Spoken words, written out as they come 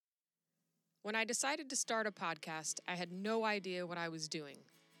When I decided to start a podcast, I had no idea what I was doing.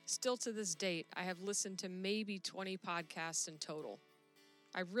 Still to this date, I have listened to maybe 20 podcasts in total.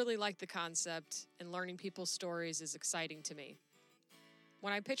 I really like the concept, and learning people's stories is exciting to me.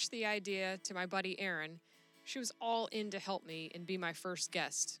 When I pitched the idea to my buddy Erin, she was all in to help me and be my first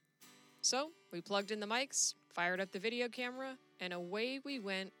guest. So, we plugged in the mics, fired up the video camera, and away we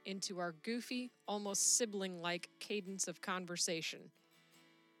went into our goofy, almost sibling-like cadence of conversation.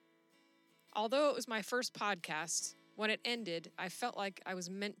 Although it was my first podcast, when it ended, I felt like I was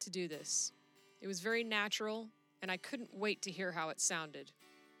meant to do this. It was very natural, and I couldn't wait to hear how it sounded.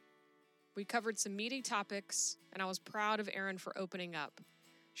 We covered some meaty topics, and I was proud of Erin for opening up.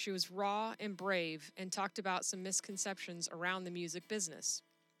 She was raw and brave and talked about some misconceptions around the music business.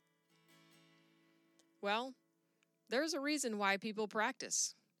 Well, there's a reason why people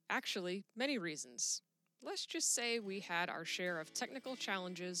practice. Actually, many reasons. Let's just say we had our share of technical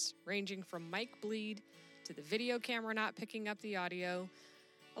challenges, ranging from mic bleed to the video camera not picking up the audio,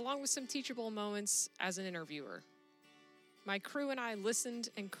 along with some teachable moments as an interviewer. My crew and I listened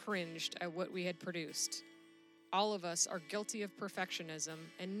and cringed at what we had produced. All of us are guilty of perfectionism,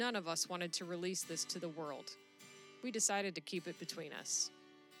 and none of us wanted to release this to the world. We decided to keep it between us.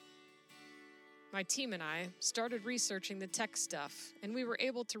 My team and I started researching the tech stuff, and we were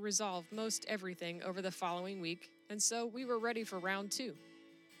able to resolve most everything over the following week, and so we were ready for round 2.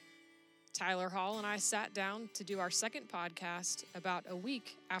 Tyler Hall and I sat down to do our second podcast about a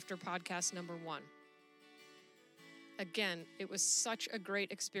week after podcast number 1. Again, it was such a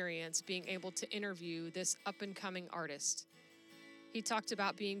great experience being able to interview this up-and-coming artist. He talked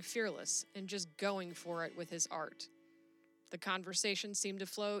about being fearless and just going for it with his art. The conversation seemed to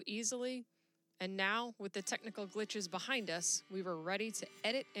flow easily, and now, with the technical glitches behind us, we were ready to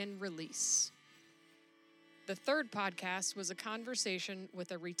edit and release. The third podcast was a conversation with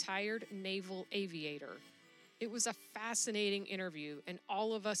a retired naval aviator. It was a fascinating interview, and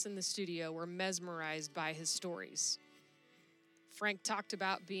all of us in the studio were mesmerized by his stories. Frank talked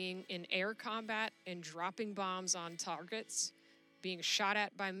about being in air combat and dropping bombs on targets, being shot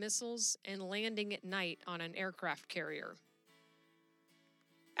at by missiles, and landing at night on an aircraft carrier.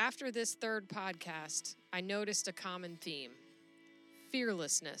 After this third podcast, I noticed a common theme: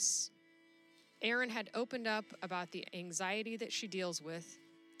 fearlessness. Erin had opened up about the anxiety that she deals with.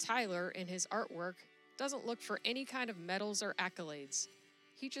 Tyler, in his artwork, doesn't look for any kind of medals or accolades.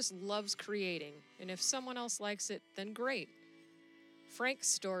 He just loves creating, and if someone else likes it, then great. Frank's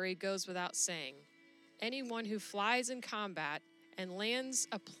story goes without saying. Anyone who flies in combat and lands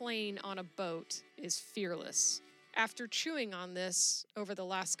a plane on a boat is fearless. After chewing on this over the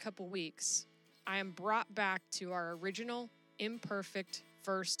last couple weeks, I am brought back to our original, imperfect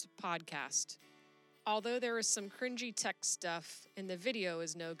first podcast. Although there is some cringy tech stuff and the video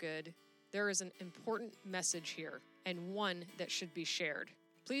is no good, there is an important message here, and one that should be shared.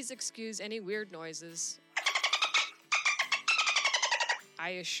 Please excuse any weird noises. I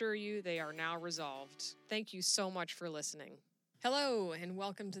assure you they are now resolved. Thank you so much for listening. Hello, and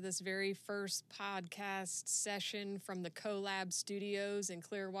welcome to this very first podcast session from the Collab Studios in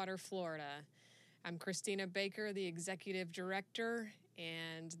Clearwater, Florida. I'm Christina Baker, the Executive Director,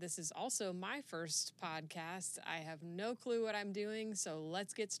 and this is also my first podcast. I have no clue what I'm doing, so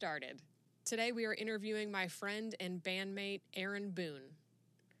let's get started. Today we are interviewing my friend and bandmate, Erin Boone.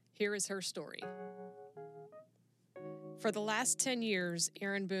 Here is her story. For the last 10 years,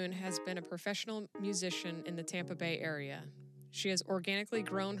 Erin Boone has been a professional musician in the Tampa Bay area. She has organically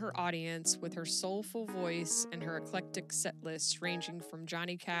grown her audience with her soulful voice and her eclectic set lists ranging from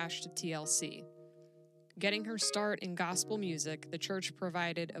Johnny Cash to TLC. Getting her start in gospel music, the church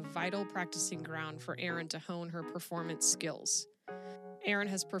provided a vital practicing ground for Erin to hone her performance skills. Erin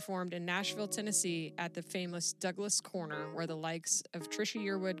has performed in Nashville, Tennessee at the famous Douglas Corner, where the likes of Trisha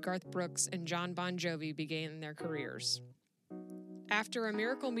Yearwood, Garth Brooks, and John Bon Jovi began their careers. After a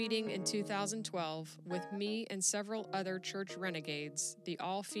miracle meeting in 2012 with me and several other church renegades, the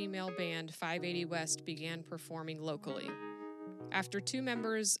all-female band 580 West began performing locally. After 2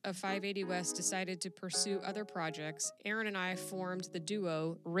 members of 580 West decided to pursue other projects, Erin and I formed the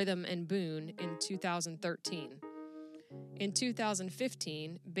duo Rhythm and Boone in 2013. In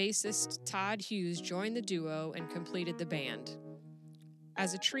 2015, bassist Todd Hughes joined the duo and completed the band.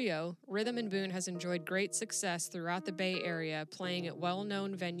 As a trio, Rhythm and Boone has enjoyed great success throughout the Bay Area, playing at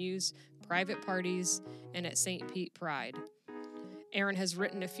well-known venues, private parties, and at St. Pete Pride. Erin has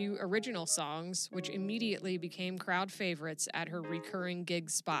written a few original songs, which immediately became crowd favorites at her recurring gig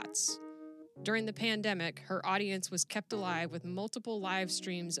spots. During the pandemic, her audience was kept alive with multiple live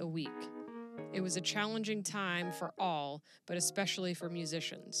streams a week. It was a challenging time for all, but especially for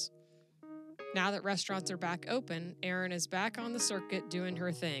musicians. Now that restaurants are back open, Erin is back on the circuit doing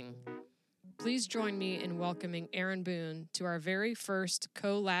her thing. Please join me in welcoming Erin Boone to our very first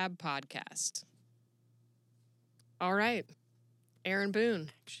collab podcast. All right, Erin Boone,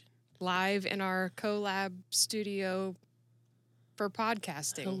 live in our collab studio for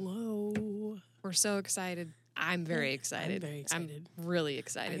podcasting. Hello. We're so excited. I'm very excited. I'm very excited. I'm really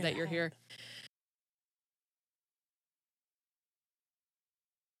excited that you're here.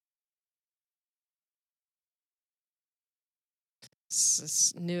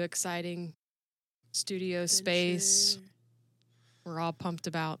 This new exciting studio space. We're all pumped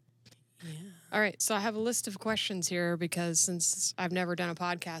about. Yeah. All right, so I have a list of questions here because since I've never done a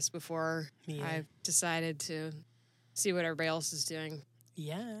podcast before, I've decided to see what everybody else is doing.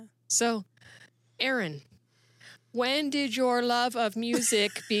 Yeah. So, Erin, when did your love of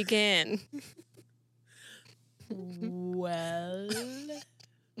music begin? Well,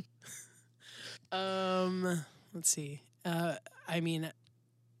 let's see. I mean,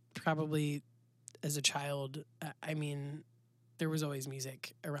 probably as a child, there was always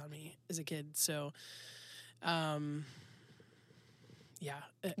music around me as a kid. So, yeah.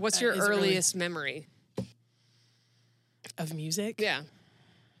 What's your earliest memory of music? Yeah.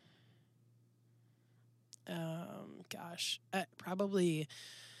 Gosh, probably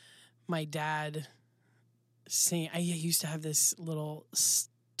my dad sing. I used to have this little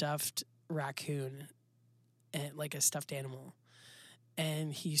stuffed raccoon, and like a stuffed animal,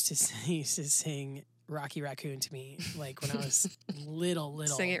 and he used to sing Rocky Raccoon to me, like when I was little.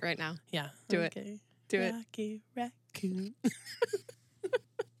 Sing it right now. Yeah, Do it. Rocky Raccoon.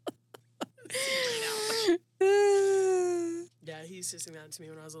 Yeah, he used to sing that to me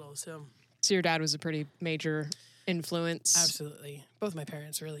when I was little. So your dad was a pretty major influence. Absolutely, both my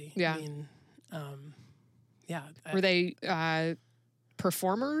parents really. Yeah. I mean, yeah. Were they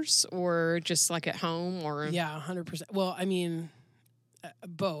performers or just like at home or? Yeah, 100%. Well, I mean,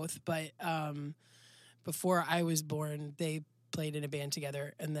 both. But before I was born, they played in a band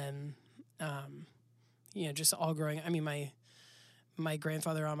together, and then, just all growing. I mean, my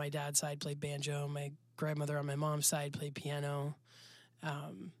grandfather on my dad's side played banjo. My grandmother on my mom's side played piano.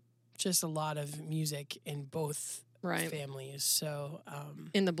 Just a lot of music in both families. So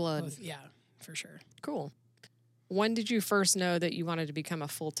in the blood. Both, yeah, for sure. Cool. When did you first know that you wanted to become a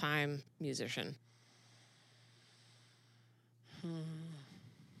full-time musician?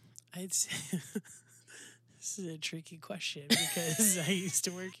 I'd say this is a tricky question because I used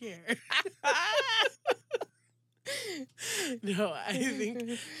to work here. No, I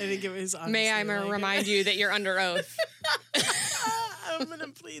think it was honestly. May I remind you that you're under oath? I'm gonna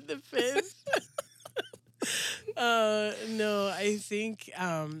plead the fifth. No, I think.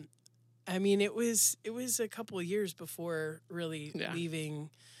 I mean, it was a couple of years before really leaving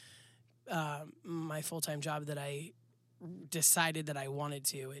my full-time job that I decided that I wanted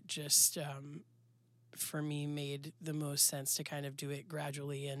to. It just for me made the most sense to kind of do it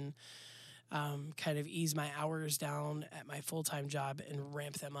gradually and kind of ease my hours down at my full-time job and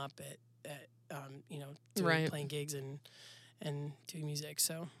ramp them up at playing gigs and doing music.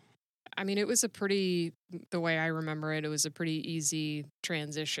 So, I mean, it was the way I remember it, it was a pretty easy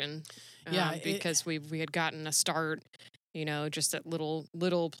transition. Because we had gotten a start, just at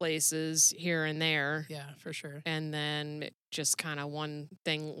little places here and there. Yeah, for sure. And then it just kind of one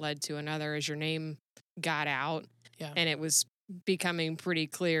thing led to another as your name got out. Yeah. And it was becoming pretty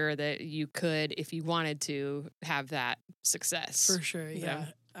clear that you could, if you wanted to, have that success. For sure, yeah.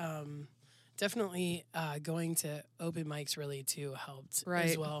 Definitely going to open mics really too helped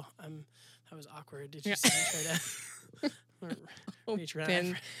as well. That was awkward. Did you see me try to reach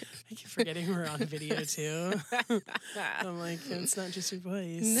around? I keep forgetting we're on video too. I'm like, it's not just your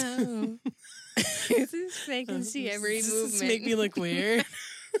voice. No. They can see every movement. Does this make me look weird?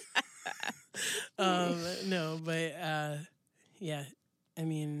 No, but yeah. I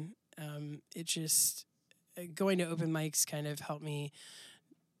mean, it just going to open mics kind of helped me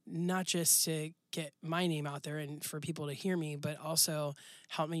not just to get my name out there and for people to hear me, but also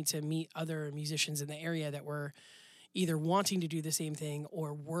help me to meet other musicians in the area that were either wanting to do the same thing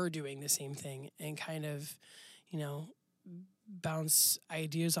or were doing the same thing and kind of, bounce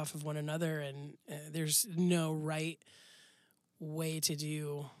ideas off of one another. And there's no right way to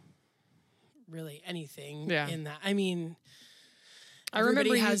do really anything in that. I mean,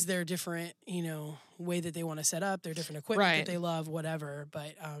 everybody has their different, way that they want to set up, their different equipment that they love, whatever.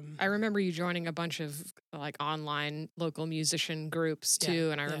 But I remember you joining a bunch of like online local musician groups too,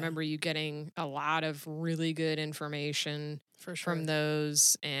 and I remember you getting a lot of really good information from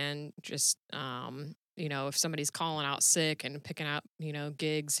those, and just if somebody's calling out sick and picking up,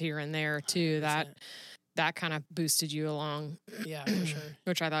 gigs here and there too, 100%. that kind of boosted you along. Yeah, for sure.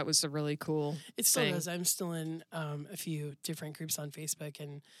 Which I thought was a really cool It still thing. does. I'm still in a few different groups on Facebook,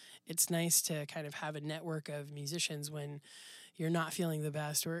 and it's nice to kind of have a network of musicians when you're not feeling the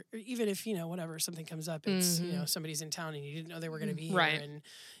best, or even if, whatever, something comes up, it's, somebody's in town and you didn't know they were going to be here. Right. And,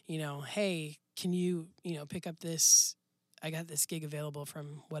 hey, can you, pick up this, I got this gig available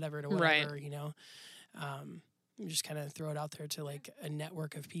from whatever to whatever, just kind of throw it out there to like a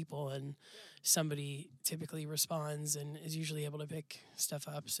network of people, and somebody typically responds and is usually able to pick stuff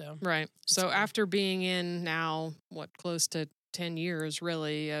up. So right. So cool. After being in now, close to 10 years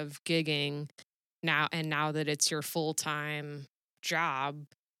really of gigging now that it's your full-time job,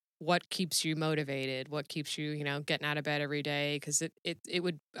 what keeps you motivated? What keeps you, getting out of bed every day? Because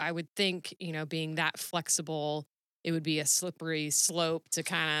I would think, being that flexible, it would be a slippery slope to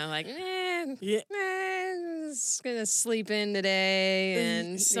kind of like, just gonna sleep in today,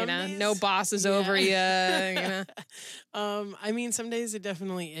 and some days, no bosses over you. I mean, some days it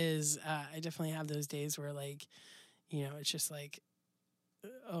definitely is. I definitely have those days where, like, it's just like,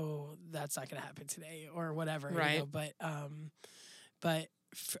 oh, that's not gonna happen today, or whatever. Right. But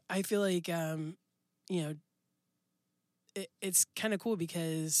I feel like it's kind of cool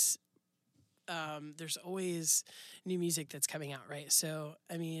because there's always new music that's coming out, right? So,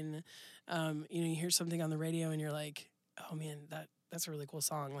 I mean, you hear something on the radio and you're like, oh man, that's a really cool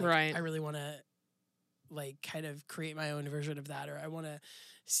song. Like, right. I really want to like kind of create my own version of that, or I want to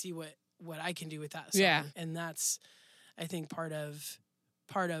see what I can do with that song. Yeah. And that's, I think, part of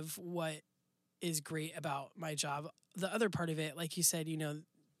what is great about my job. The other part of it, like you said,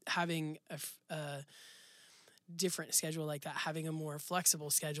 having a different schedule like that, having a more flexible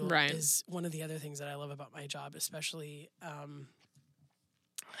schedule, right. is one of the other things that I love about my job, especially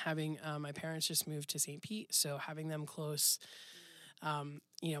having my parents just moved to St. Pete, so having them close.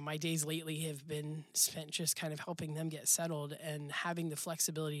 My days lately have been spent just kind of helping them get settled and having the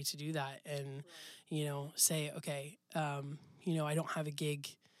flexibility to do that, and say, okay, I don't have a gig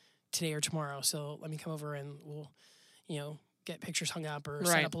today or tomorrow, so let me come over and we'll get pictures hung up, or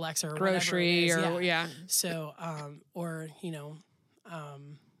set up Alexa, or grocery, whatever it is. or yeah. So or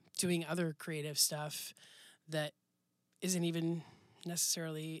doing other creative stuff that isn't even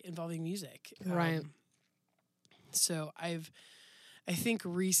necessarily involving music. Right. So I think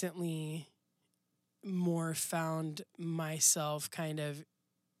recently more found myself kind of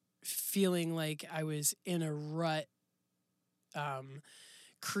feeling like I was in a rut,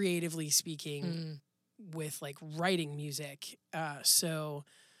 creatively speaking, with like writing music. So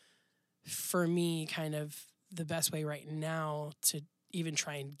for me, kind of the best way right now to even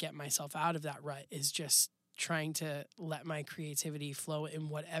try and get myself out of that rut is just trying to let my creativity flow in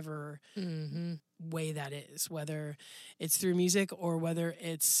whatever way that is, whether it's through music or whether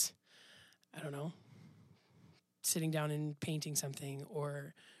it's, I don't know, sitting down and painting something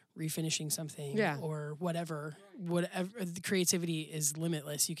or refinishing something, or whatever. The creativity is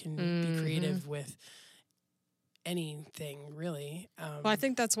limitless. You can be creative with anything, really. Well, I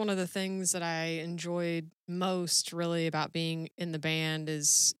think that's one of the things that I enjoyed most really about being in the band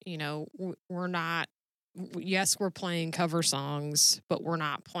is, we're not, yes, we're playing cover songs, but we're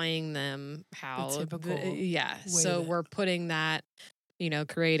not playing them how the typical so we're putting that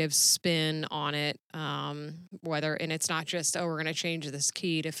creative spin on it, and it's not just, we're going to change this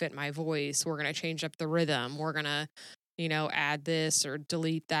key to fit my voice, we're going to change up the rhythm, we're going to add this or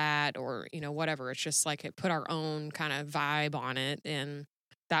delete that, or whatever. It's just like it put our own kind of vibe on it, and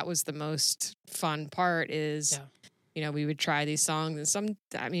that was the most fun part is we would try these songs, and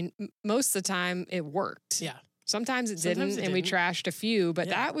most of the time it worked. Sometimes it didn't, and we trashed a few, but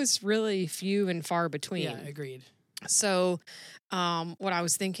that was really few and far between. Agreed. So what I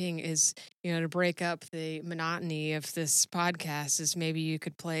was thinking is, to break up the monotony of this podcast is maybe you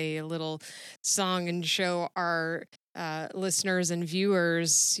could play a little song and show our listeners and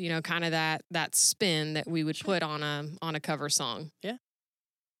viewers, kind of that spin that we would put on a cover song. Yeah.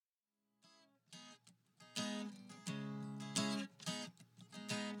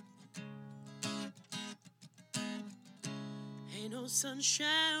 Ain't no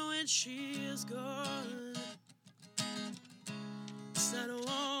sunshine when she is gone. It's not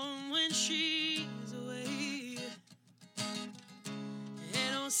warm when she's away.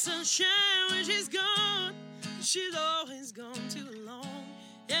 Ain't no sunshine when she's gone. She's always gone too long.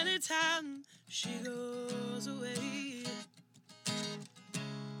 Anytime she goes away,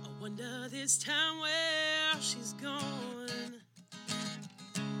 I wonder this time where she's gone.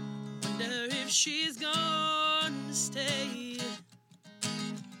 Wonder if she's gonna stay.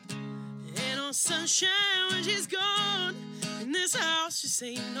 Ain't no no sunshine when she's gone. In this house just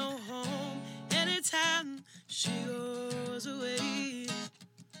ain't no home. Anytime she goes away.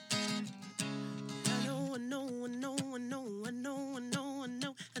 I know, I know, I know, I know, I know, I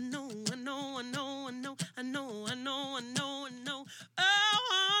know, I know, I know, I know, I know, I know, I know, I know, I know, I know. Oh, I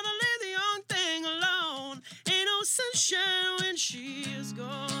wanna leave the young thing alone. Ain't no sunshine when she is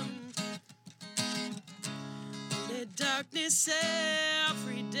gone. The darkness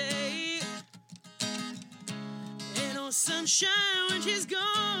every day. Ain't no sunshine when she's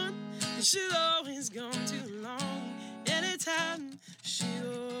gone. And she's always gone too long. Anytime she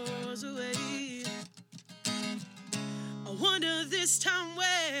goes away. I wonder this time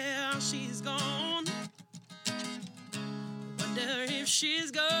where she's gone. Wonder if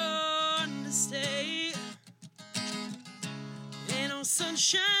she's going to stay. Ain't no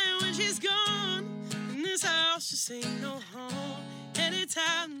sunshine when she's gone. And this house just ain't no home.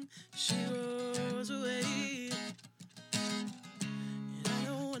 Anytime she goes away. And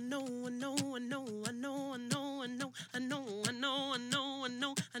I know, I know, I know, I know, I know, I know, I know, I know, I know, I know, I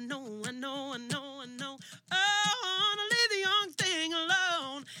know, I know, I know, I know, I know. Oh, I wanna leave the young thing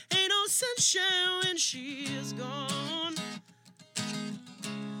alone. Ain't no sunshine when she is gone.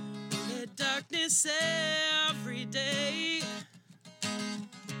 The darkness every day.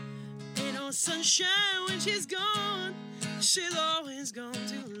 Ain't no sunshine when she's gone. She's always gone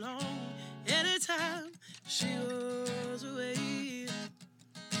too long. Anytime she goes away.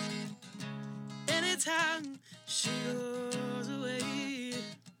 Anytime she goes away.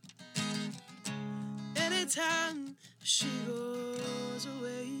 Anytime she goes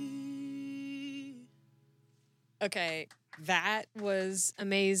away. Okay, that was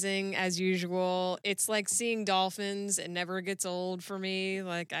amazing as usual. It's like seeing dolphins. It never gets old for me.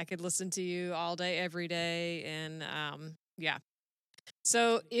 Like I could listen to you all day, every day. And yeah.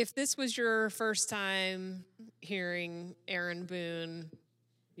 So if this was your first time hearing Erin Boone,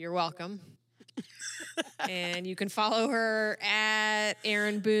 you're welcome. And you can follow her at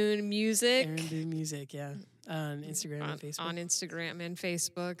Erin Boone Music. Erin Boone Music, yeah. On Instagram and Facebook. On Instagram and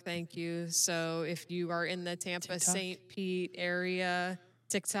Facebook, thank you. So if you are in the Tampa, St. Pete area,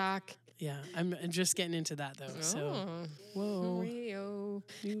 TikTok. Yeah, I'm just getting into that though. Oh, so, whoa, Rio.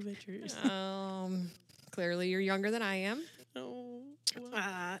 new ventures. Clearly you're younger than I am. Oh.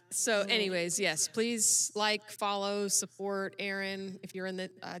 So anyways, yes, please like, follow, support Erin. If you're in the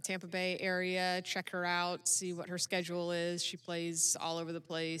Tampa Bay area, check her out, see what her schedule is. She plays all over the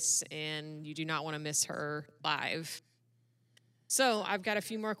place, and you do not want to miss her live. So I've got a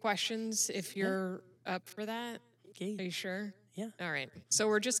few more questions if you're up for that. Okay. Are you sure? Yeah. All right. So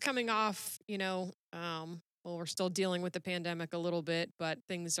we're just coming off, well, we're still dealing with the pandemic a little bit, but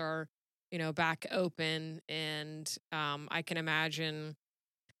things are back open, and I can imagine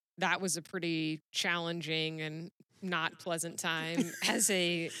that was a pretty challenging and not pleasant time as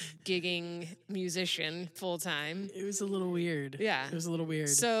a gigging musician full time. It was a little weird. Yeah. It was a little weird.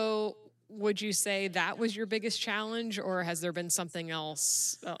 So would you say that was your biggest challenge, or has there been something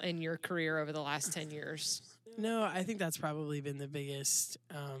else in your career over the last 10 years? No, I think that's probably been the biggest,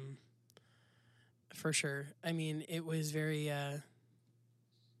 for sure. I mean, it was very...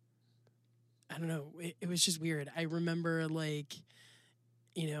 I don't know. It was just weird. I remember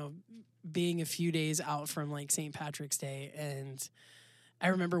being a few days out from St. Patrick's Day, and I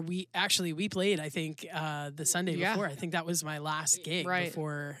remember we played, I think, the Sunday before. I think that was my last gig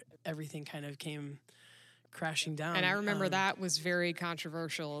before everything kind of came crashing down. And I remember that was very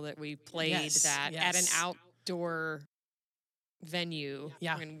controversial that we played at an outdoor venue.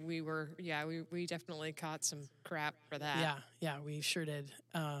 Yeah. And we definitely caught some crap for that. Yeah, we sure did.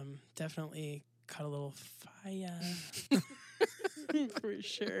 Definitely caught a little fire for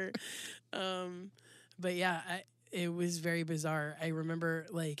sure. But yeah, it was very bizarre. I remember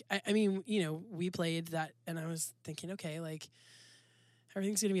we played that, and I was thinking, okay,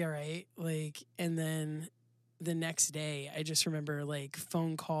 everything's gonna be all right. And then the next day, I just remember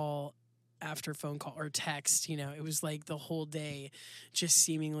phone call after phone call or text, it was the whole day just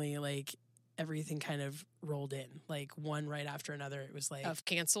seemingly everything kind of rolled in, one right after another. It was of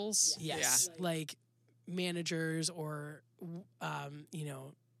cancels. Yes. Yeah. Managers or,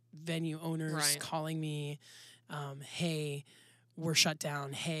 venue owners calling me, hey, we're shut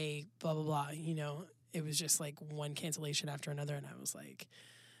down. Hey, blah, blah, blah. It was just one cancellation after another. And I was like,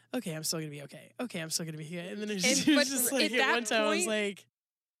 okay, I'm still going to be okay. Okay, I'm still going to be here. And then it was just at one time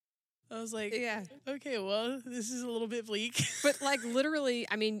I was like, yeah, okay, well, this is a little bit bleak. But literally,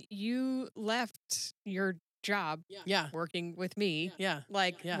 I mean, you left your job working with me. Yeah.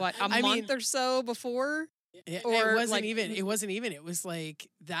 What, a month or so before? It Or wasn't like, even. It wasn't even. It was like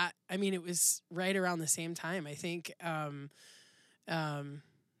that. I mean, it was right around the same time. I think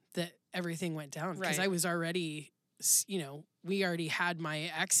that everything went down because Right. I was already, we already had my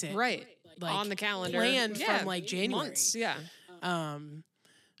exit right, like on the calendar. planned Yeah, from like January. months, yeah.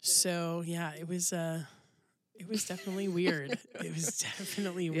 So yeah, it was definitely weird. It was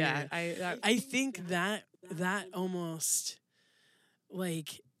definitely weird. Yeah, I think that almost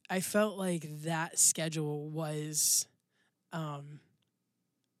like I felt like that schedule was I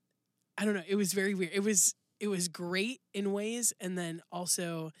don't know, it was very weird. It was great in ways, and then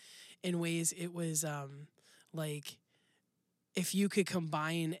also in ways it was like if you could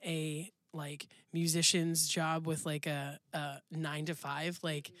combine a like musician's job with like a 9 to 5,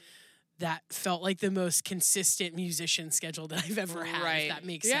 like that felt like the most consistent musician schedule that I've ever had, Right. if that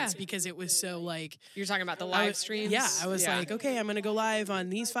makes Yeah. sense, because it was so like You're talking about the live streams? yeah, I was like, okay, I'm gonna go live on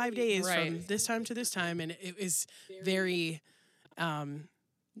these 5 days Right. from this time to this time, and it was very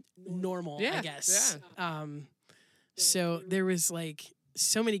normal, I Yeah, guess. So there was like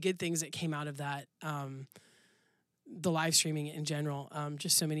so many good things that came out of that. The live streaming in general,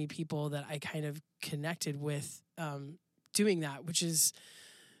 just so many people that I kind of connected with doing that, which is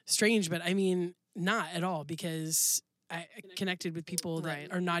strange, but I mean, not at all, because I connected with people that Right.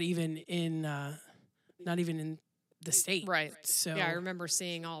 are not even in the state. Right. So Yeah, I remember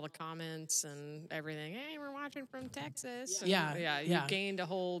seeing all the comments and everything. Hey, we're watching from Texas. And Yeah, you gained a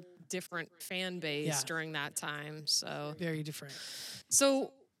whole different fan base Yeah. during that time. So very different.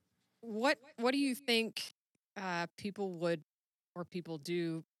 So, what do you think people would or people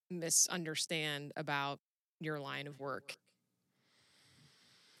do misunderstand about your line of work?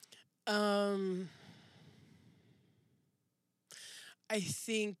 I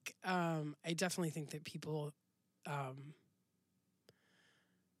think I definitely think that people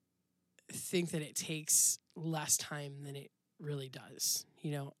think that it takes less time than it really does.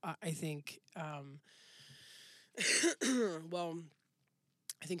 You know, I think well,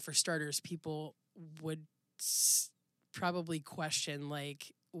 I think for starters, people would probably question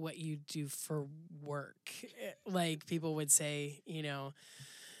like what you do for work. Like people would say, you know,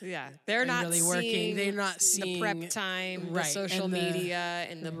 Yeah, they're are you not really working. They're not seeing the prep time, the right, social and media,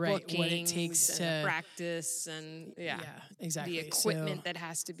 and the right, bookings, what it takes and to the practice, and exactly. the equipment that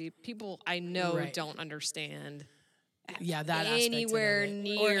has to be. People I know Right. don't understand. Yeah, that anywhere aspect of it.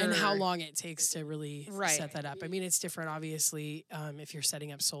 near and how long it takes to really Right. set that up. I mean, it's different, obviously, if you're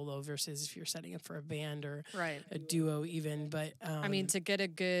setting up solo versus if you're setting up for a band or Right. a duo, even. But I mean, to get a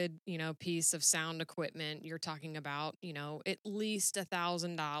good, piece of sound equipment, you're talking about, at least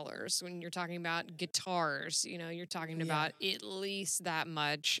 $1,000. When you're talking about guitars, you're talking about at least that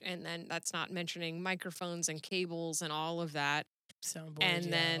much. And then that's not mentioning microphones and cables and all of that. soundboard, And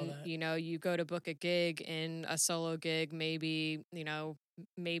all then, that. you go to book a gig, in a solo gig, maybe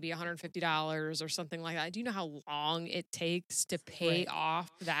 $150 or something like that. Do you know how long it takes to pay Right.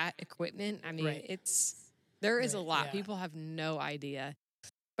 off that equipment? I mean, Right. there is a Right, lot. yeah. People have no idea.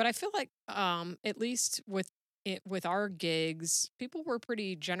 But I feel like at least with our gigs, people were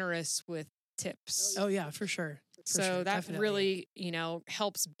pretty generous with tips. Oh yeah, for sure. So that definitely. really,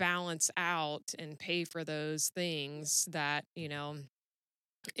 helps balance out and pay for those things that,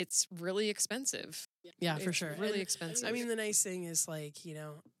 it's really expensive. Yeah, for It's sure. really And, expensive. I mean, the nice thing is like,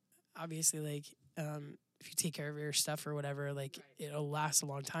 obviously like if you take care of your stuff or whatever, like it'll last a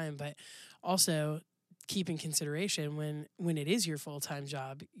long time. But also keep in consideration when it is your full-time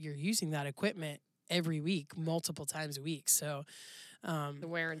job, you're using that equipment every week, multiple times a week. So the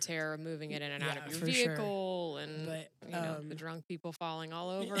wear and tear of moving it in and out yeah, of your for sure. vehicle, and But, the drunk people falling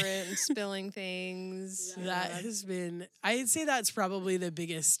all over it and spilling things. that has been, I'd say that's probably the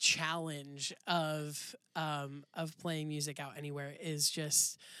biggest challenge of playing music out anywhere, is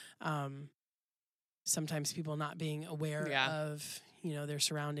just sometimes people not being aware of their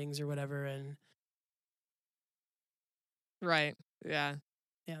surroundings or whatever. And Right. Yeah.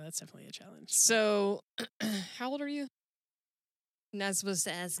 that's definitely a challenge. So, how old are you? Nas was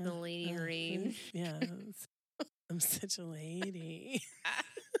asking the lady Reed. Yeah, I'm such a lady.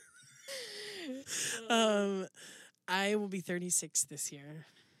 I will be 36 this year.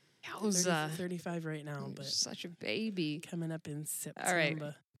 I was 35 right now, but such a baby. coming up in September. All right.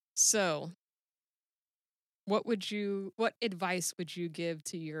 So, what advice would you give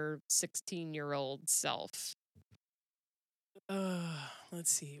to your 16-year-old self?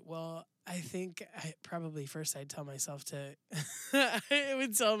 Let's see. Well, I think probably first I'd tell myself to I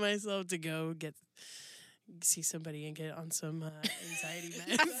would tell myself to go see somebody and get on some anxiety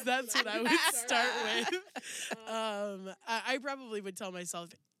meds. That's what I would start with. I probably would tell myself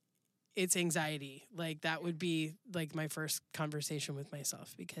it's anxiety. Like that would be like my first conversation with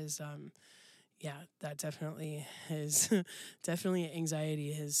myself because yeah, that definitely has definitely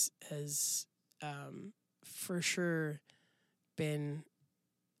anxiety has for sure been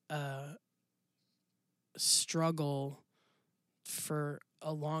a struggle for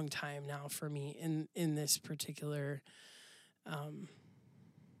a long time now for me in this particular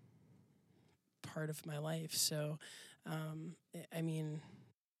part of my life. So I mean,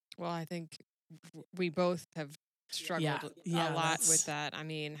 well, I think we both have struggled a lot with that. I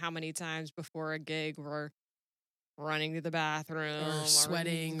mean, how many times before a gig we're running to the bathroom or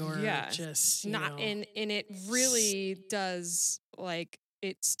sweating or just not and it really does, like,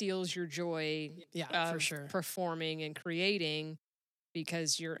 it steals your joy for sure, performing and creating,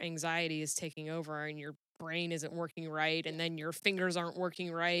 because your anxiety is taking over and your brain isn't working right, and then your fingers aren't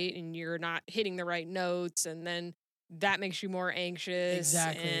working right and you're not hitting the right notes, and then that makes you more anxious.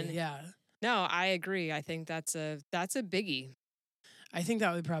 Exactly. And no, I agree. I think that's a biggie. I think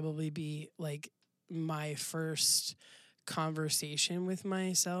that would probably be like my first conversation with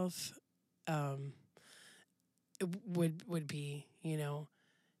myself. It would be, you know,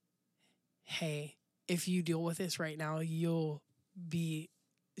 hey, if you deal with this right now, you'll be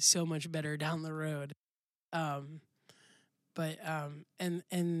so much better down the road. But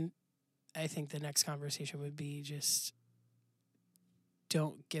and I think the next conversation would be just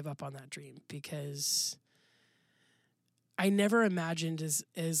don't give up on that dream, because I never imagined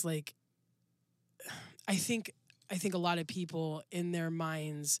as like I think a lot of people in their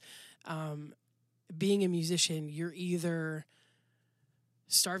minds, being a musician, you're either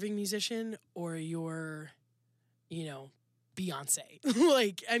starving musician or you're, you know, Beyonce.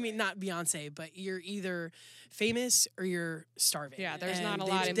 Like, I mean, not Beyonce, but you're either famous or you're starving. Yeah, there's not a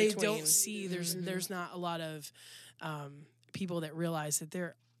lot in between. They don't see, there's not a lot of people that realize that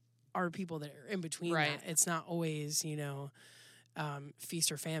there are people that are in between that. It's not always, you know,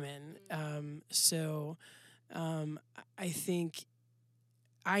 feast or famine. So I think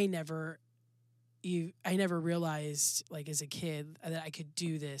I never realized, like, as a kid, that I could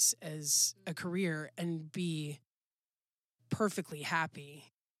do this as a career and be perfectly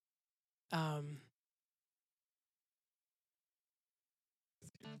happy.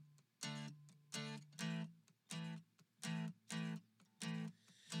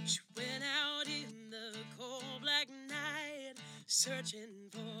 She went out in the cold black night, searching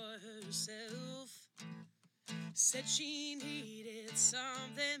for herself. Said she needed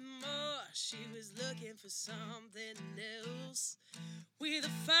something more. She was looking for something else. With a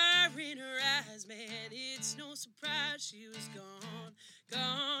fire in her eyes, man, it's no surprise she was gone,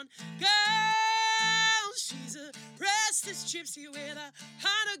 gone, gone. She's a restless gypsy with a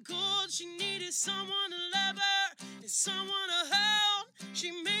heart of gold. She needed someone to love her and someone to hold.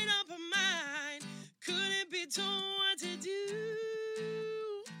 She made up her mind, couldn't be told what to do.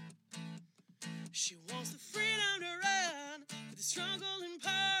 She wants the freedom to run, but the struggle in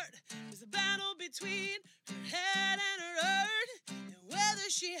part was the battle between her head and her heart, and whether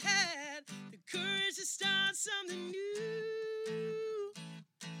she had the courage to start something new.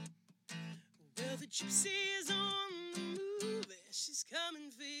 Well, the gypsy is on the move, and she's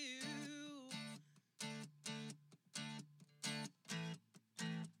coming for you.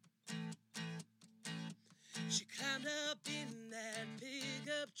 She climbed up in that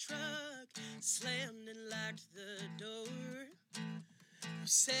pickup truck, slammed and locked the door.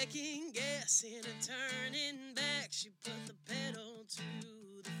 Second guessing and turning back, she put the pedal to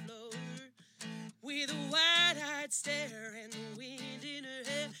the floor. With a wide-eyed stare and the wind in her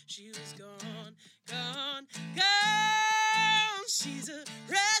hair, she was gone, gone, gone. She's a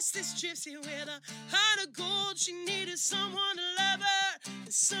restless gypsy with a heart of gold. She needed someone to love her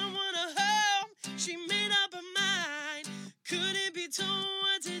and someone to hold. She made up her mind, couldn't be told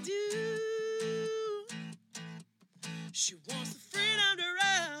what to do. She wants the freedom to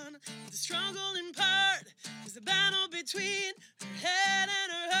run, the struggle in part was the battle between her head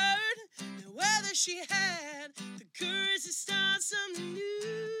and her heart, and whether she had the courage to start something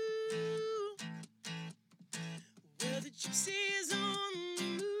new. Well, the gypsy is on the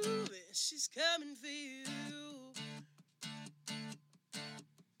move, and she's coming for you.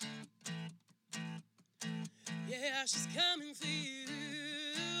 Yeah, she's coming for you.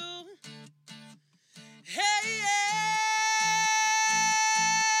 Hey, yeah.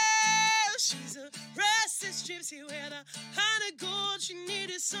 She's a restless gypsy with a heart of gold. She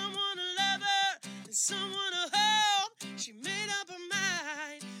needed someone to love her and someone to hold. She made up her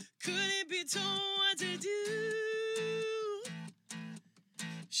mind, couldn't be told what to do.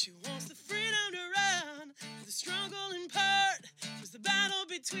 She wants the freedom to run, the struggle in part was the battle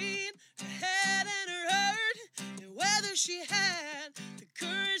between between her head and her heart, and whether she had the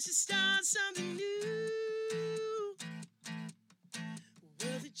courage to start something new.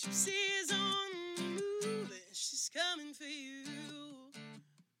 Well, the gypsy is on the move, and she's coming for you.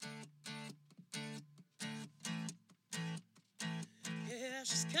 Yeah,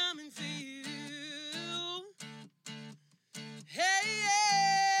 she's coming for you. Hey,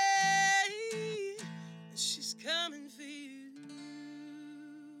 hey, she's coming for you.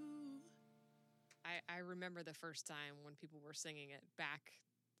 I remember the first time when people were singing it back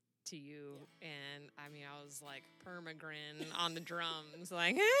to you, and I mean, I was like permagrin on the drums,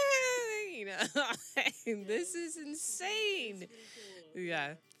 like, hey, you know, this is insane.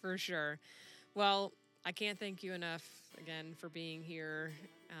 Yeah, for sure. Well, I can't thank you enough again for being here.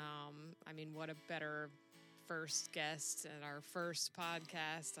 I mean, what a better first guest at our first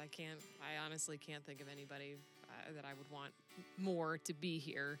podcast. I honestly can't think of anybody that I would want more to be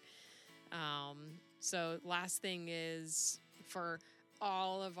here. So last thing is, for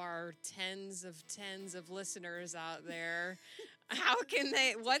all of our tens of listeners out there, how can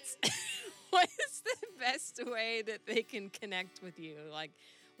they, what is the best way that they can connect with you? Like,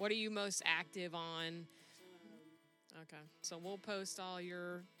 what are you most active on? Okay, so we'll post all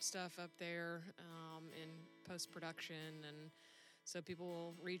your stuff up there in post-production, and so people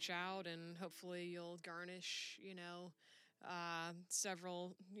will reach out, and hopefully you'll garnish,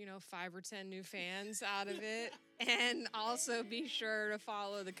 several, 5 or 10 new fans out of it. And also be sure to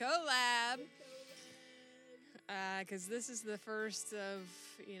follow the collab, because this is the first of,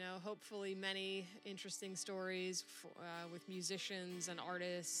 hopefully many interesting stories with musicians and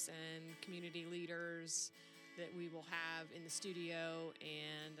artists and community leaders that we will have in the studio.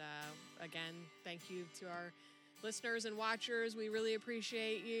 And again, thank you to our listeners and watchers. We really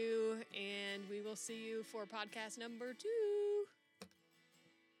appreciate you, and we will see you for podcast number 2.